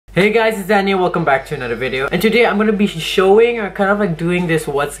Hey guys, it's Danny. Welcome back to another video. And today I'm gonna be showing or kind of like doing this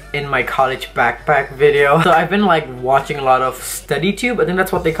what's in my college backpack video. So I've been like watching a lot of studytube. I think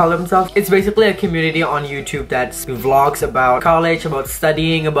that's what they call themselves. It's basically a community on YouTube that's vlogs about college, about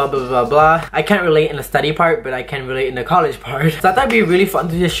studying, about blah blah blah. I can't relate in the study part, but I can relate in the college part. So I thought it'd be really fun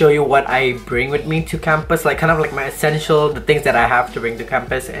to just show you what I bring with me to campus, like kind of like my essential, the things that I have to bring to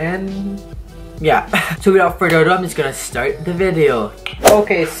campus, and yeah. So without further ado, I'm just gonna start the video.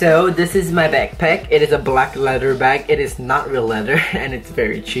 Okay, so this is my backpack. It is a black leather bag. It is not real leather and it's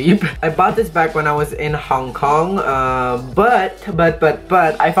very cheap. I bought this bag when I was in Hong Kong, but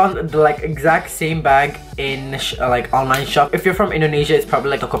I found the like exact same bag in like online shop. If you're from Indonesia, it's probably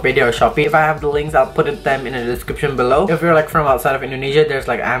like Tokopedia or Shopee. If I have the links, I'll put them in the description below. If you're like from outside of Indonesia, there's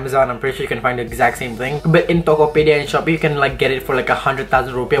like Amazon. I'm pretty sure you can find the exact same thing. But in Tokopedia and Shopee, you can like get it for like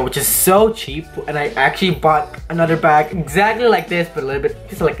 100,000 rupiah, which is so cheap. And I actually bought another bag exactly like this, but a little bit,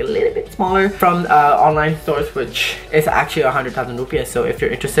 just like a little bit smaller from online stores, which is actually 100,000 rupiah. So if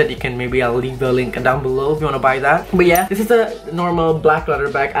you're interested, you can maybe I'll leave the link down below if you want to buy that. But yeah, this is a normal black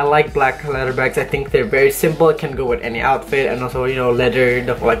leather bag. I like black leather bags. I think they're very simple. It can go with any outfit, and also, you know, leather,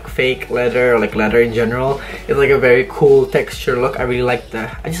 the like fake leather or like leather in general, it's like a very cool texture look. I really like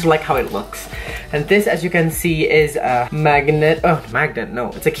I just like how it looks. And this, as you can see, is a magnet. Oh, magnet?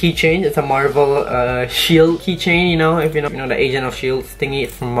 No, it's a keychain. It's a Marvel Shield keychain. You know, if you know the Agent of Shield thingy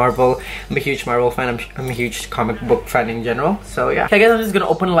from Marvel. I'm a huge Marvel fan. I'm a huge comic book fan in general. So yeah. Okay, I guess I'm just gonna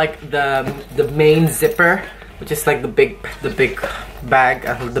open like the main zipper, which is like the big bag,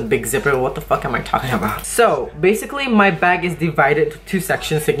 the big zipper. What the fuck am I talking about? So basically my bag is divided into two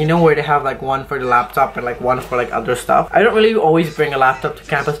sections, like, you know, where they have like one for the laptop and like one for like other stuff. I don't really always bring a laptop to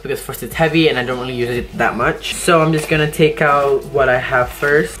campus because first it's heavy and I don't really use it that much. So I'm just gonna take out what I have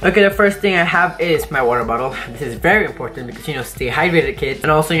first. Okay, the first thing I have is my water bottle. This is very important because, you know, stay hydrated, kids.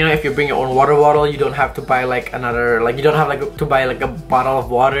 And also, you know, if you bring your own water bottle, you don't have to buy like another, like you don't have like to buy like a bottle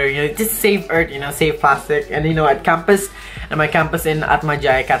of water. You know, just save earth, you know, save plastic. And you know, at my campus in Atma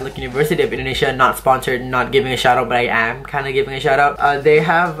Jaya Catholic University of Indonesia, not sponsored, not giving a shout out, but I am kind of giving a shout out. They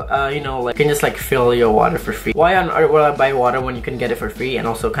have, you know, like you can just like fill your water for free. Why on earth will I buy water when you can get it for free and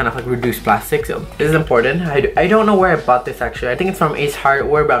also kind of like reduce plastic? So this is important. I don't know where I bought this actually. I think it's from Ace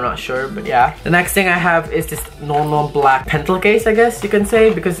Hardware, but I'm not sure. But yeah, the next thing I have is this normal black pencil case, I guess you can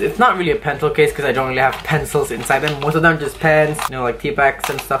say, because it's not really a pencil case because I don't really have pencils inside them. Most of them are just pens, you know, like T-packs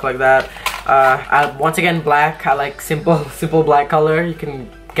and stuff like that. Once again, black. I like simple black color. You can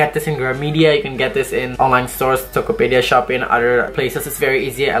get this in Gramedia, you can get this in online stores, Tokopedia, Shopee, and other places. It's very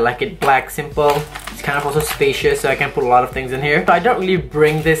easy. I like it black, simple. It's kind of also spacious, so I can put a lot of things in here. So I don't really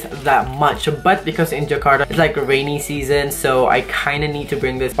bring this that much, but because in Jakarta it's like a rainy season, so I kind of need to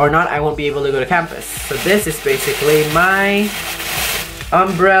bring this, or not I won't be able to go to campus. So this is basically my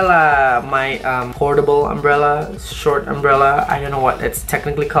umbrella, my portable umbrella, short umbrella. I don't know what it's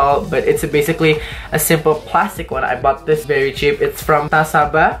technically called, but it's basically a simple plastic one. I bought this very cheap. It's from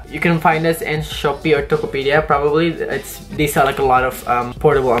Tasaba. You can find this in Shopee or Tokopedia probably. They sell like a lot of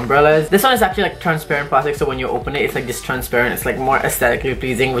portable umbrellas. This one is actually like transparent plastic, so when you open it, it's like just transparent. It's like more aesthetically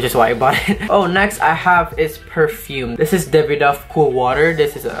pleasing, which is why I bought it. Oh, next I have is perfume. This is Davidoff Cool Water.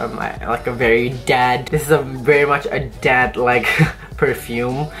 This is like a very dad. This is very much a dad like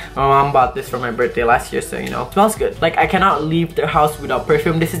perfume. My mom bought this for my birthday last year, so you know, it smells good. Like I cannot leave the house without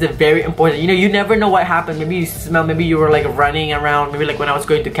perfume. This is a very important, you know, you never know what happened. Maybe you smell, maybe you were like running around, maybe like when I was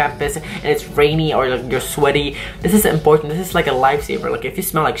going to campus and it's rainy or like you're sweaty. This is important. This is like a lifesaver. Like if you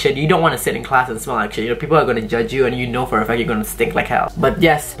smell like shit, you don't want to sit in class and smell like shit. You know, people are going to judge you and you know for a fact you're going to stink like hell. But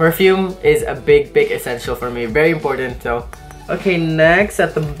yes, perfume is a big essential for me. Very important. So okay, next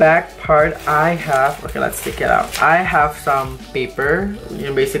at the back part I have, okay, let's take it out. I have some paper, you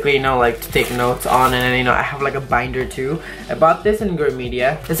know, basically, you know, like to take notes on, and then, you know, I have like a binder too. I bought this in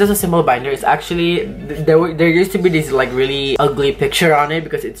Gramedia. This is a simple binder. It's actually, there used to be this like really ugly picture on it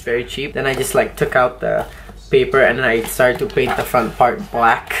because it's very cheap. Then I just like took out the paper and then I started to paint the front part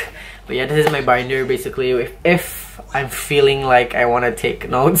black. But yeah, this is my binder basically. If I'm feeling like I want to take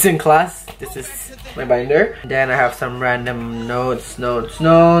notes in class, this is my binder. Then I have some random notes.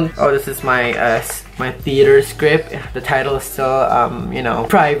 Oh, this is my my theater script. The title is still you know,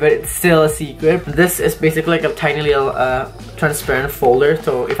 private. It's still a secret. This is basically like a tiny little transparent folder,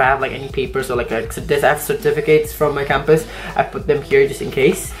 so if I have like any papers or like I have certificates from my campus, I put them here just in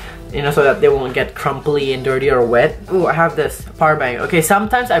case. you know, so that they won't get crumbly and dirty or wet. Oh, I have this power bank. Okay,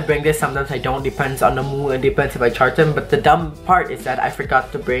 sometimes I bring this, sometimes I don't. Depends on the mood and depends if I charge them. But the dumb part is that I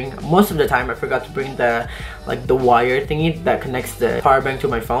forgot to bring, most of the time I forgot to bring the wire thingy that connects the power bank to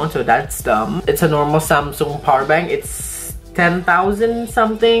my phone. So that's dumb. It's a normal Samsung power bank. It's 10,000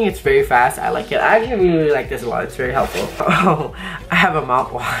 something. It's very fast. I like it. I actually really like this a lot. It's very helpful. Oh, I have a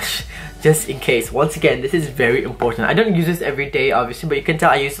mouthwash. Just in case. Once again, this is very important. I don't use this every day obviously, but you can tell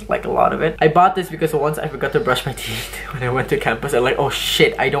I use like a lot of it. I bought this because once I forgot to brush my teeth when I went to campus. I'm like, oh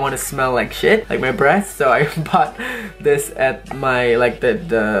shit, I don't want to smell like shit, like my breath. So I bought this at my like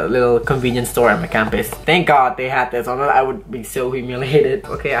the little convenience store at my campus. Thank God they had this, otherwise I would be so humiliated.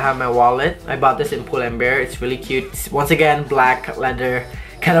 Okay, I have my wallet. I bought this in Pull & Bear. It's really cute. It's, once again, black leather.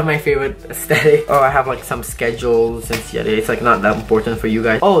 Kind of my favorite aesthetic. Oh, I have like some schedules since yeah, it's like not that important for you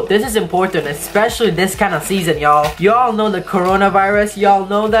guys. Oh, this is important, especially this kind of season, y'all. Y'all know the coronavirus. Y'all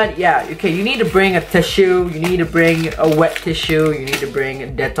know that? Yeah, okay, you need to bring a tissue. You need to bring a wet tissue. You need to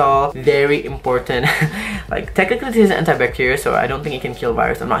bring Dettol. Very important. Like, technically this is antibacterial, so I don't think it can kill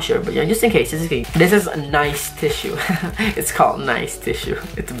virus. I'm not sure, but yeah, just in case, just in case. This is a nice tissue. It's called Nice Tissue.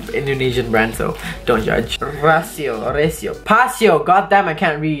 It's an Indonesian brand, so don't judge. Pasio. Goddamn, I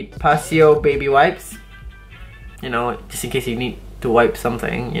can't read. Pasio baby wipes, you know, just in case you need to wipe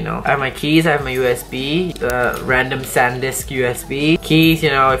something, you know. I have my keys, I have my USB, random SanDisk USB keys, you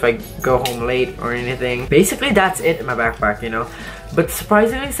know, if I go home late or anything. Basically that's it in my backpack, you know. But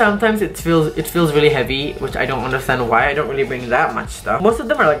surprisingly, sometimes it feels really heavy, which I don't understand why. I don't really bring that much stuff. Most of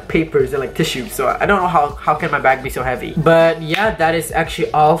them are like papers and like tissues, so I don't know how can my bag be so heavy. But yeah, that is actually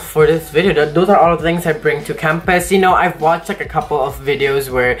all for this video. Those are all the things I bring to campus. You know, I've watched like a couple of videos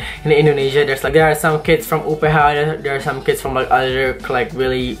where in Indonesia, there are some kids from UPH, there are some kids from like other like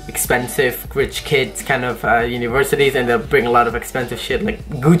really expensive rich kids kind of universities, and they'll bring a lot of expensive shit like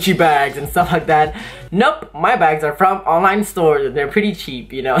Gucci bags and stuff like that. Nope, my bags are from online stores. They're pretty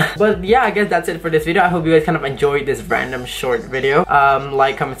cheap, you know. But yeah, I guess that's it for this video. I hope you guys kind of enjoyed this random short video.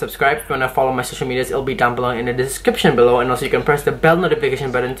 Like, comment, subscribe. If you want to follow my social medias, it'll be down below in the description below. And also you can press the bell notification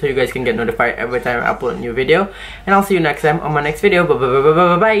button so you guys can get notified every time I upload a new video. And I'll see you next time on my next video.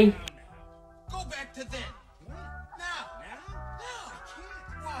 Bye. Go back to then. Now. I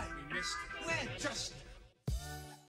can't. Why? We missed it. When? Just